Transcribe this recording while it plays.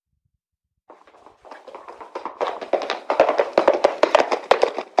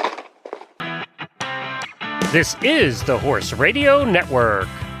This is the Horse Radio Network.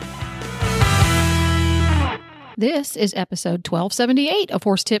 This is episode 1278 of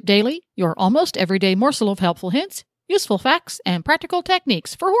Horse Tip Daily, your almost everyday morsel of helpful hints, useful facts, and practical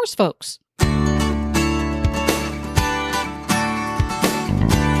techniques for horse folks.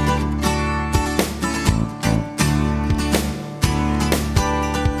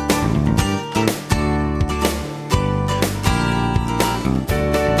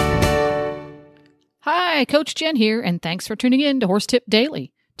 Hi, Coach Jen here, and thanks for tuning in to Horse Tip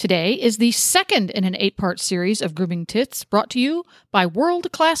Daily. Today is the second in an 8-part series of grooming tips brought to you by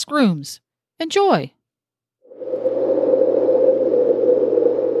World Class Grooms. Enjoy!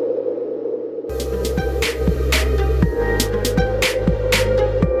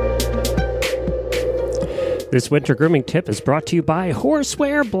 This winter grooming tip is brought to you by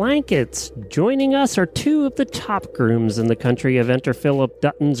Horseware Blankets. Joining us are two of the top grooms in the country, Eventer Philip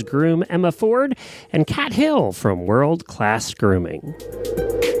Dutton's groom, Emma Ford, and Kat Hill from World Class Grooming.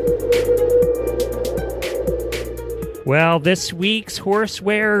 Well, this week's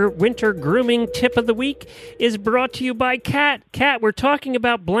Horseware Winter Grooming Tip of the Week is brought to you by Kat. Kat, we're talking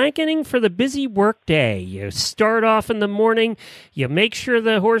about blanketing for the busy work day. You start off in the morning, you make sure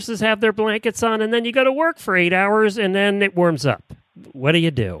the horses have their blankets on, and then you go to work for 8 hours, and then it warms up. What do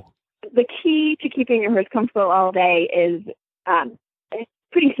you do? The key to keeping your horse comfortable all day is it's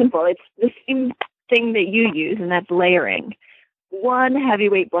pretty simple. It's the same thing that you use, and that's layering. One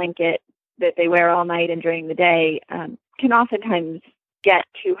heavyweight blanket that they wear all night and during the day can oftentimes get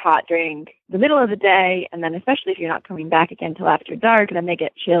too hot during the middle of the day, and then especially if you're not coming back again till after dark, then they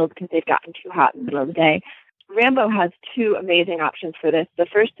get chilled because they've gotten too hot in the middle of the day. Rambo has two amazing options for this. The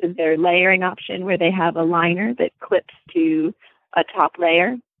first is their layering option, where they have a liner that clips to a top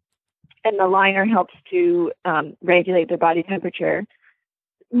layer, and the liner helps to regulate their body temperature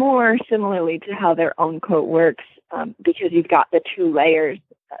more similarly to how their own coat works, because you've got the two layers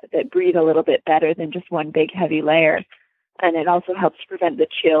that breathe a little bit better than just one big heavy layer. And it also helps prevent the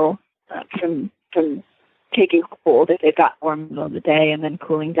chill from taking hold if they've got warm in the middle of the day and then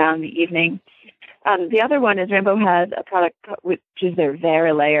cooling down in the evening. The other one is Rambo has a product which is their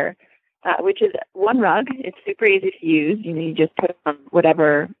VariLayer, which is one rug. It's super easy to use. You just put on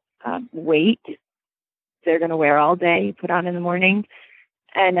whatever weight they're going to wear all day, put on in the morning.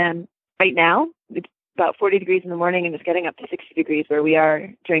 And right now, it's about 40 degrees in the morning, and it's getting up to 60 degrees where we are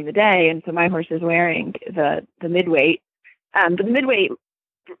during the day. And so my horse is wearing the midweight, the midweight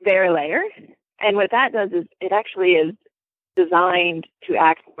VariLayer. And what that does is it actually is designed to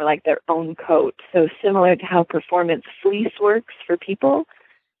act more like their own coat. So similar to how Performance Fleece works for people,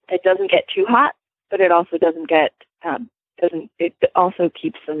 it doesn't get too hot, but it also doesn't get, it also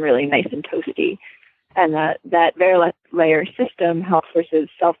keeps them really nice and toasty. And that VariLayer system helps horses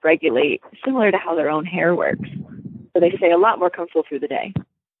self-regulate, similar to how their own hair works. So they stay a lot more comfortable through the day.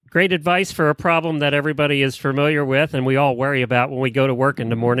 Great advice for a problem that everybody is familiar with and we all worry about when we go to work in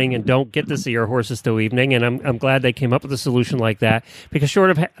the morning and don't get to see our horses till evening. And I'm glad they came up with a solution like that, because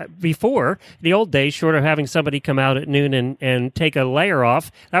short of before, the old days, short of having somebody come out at noon and take a layer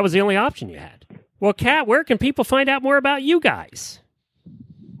off, that was the only option you had. Well, Kat, where can people find out more about you guys?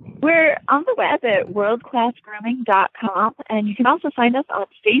 We're on the web at worldclassgrooming.com, and you can also find us on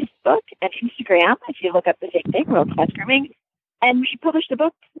Facebook and Instagram if you look up the same thing, World Class Grooming. And we published a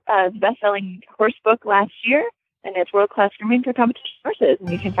book, the best-selling horse book last year, and it's World Class Grooming for Competition Horses. And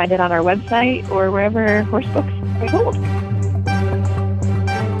you can find it on our website or wherever horse books are sold.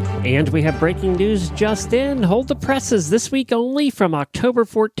 And we have breaking news just in. Hold the presses. This week only, from October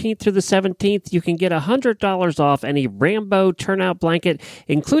 14th through the 17th, you can get $100 off any Rambo turnout blanket,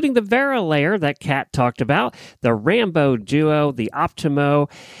 including the VariLayer that Kat talked about, the Rambo Duo, the Optimo,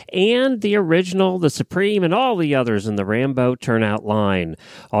 and the Original, the Supreme, and all the others in the Rambo turnout line.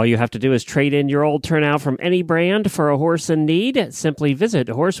 All you have to do is trade in your old turnout from any brand for a horse in need. Simply visit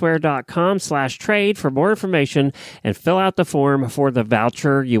horseware.com/trade for more information and fill out the form for the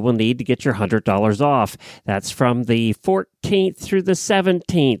voucher you will need to get your $100 off. That's from the 14th through the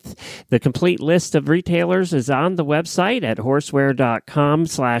 17th. The complete list of retailers is on the website at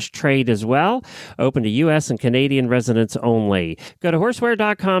horseware.com/trade as well. Open to U.S. and Canadian residents only. Go to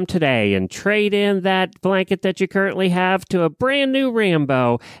horseware.com today and trade in that blanket that you currently have to a brand new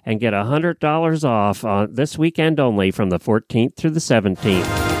Rambo and get $100 off on this weekend only from the 14th through the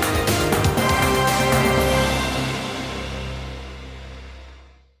 17th.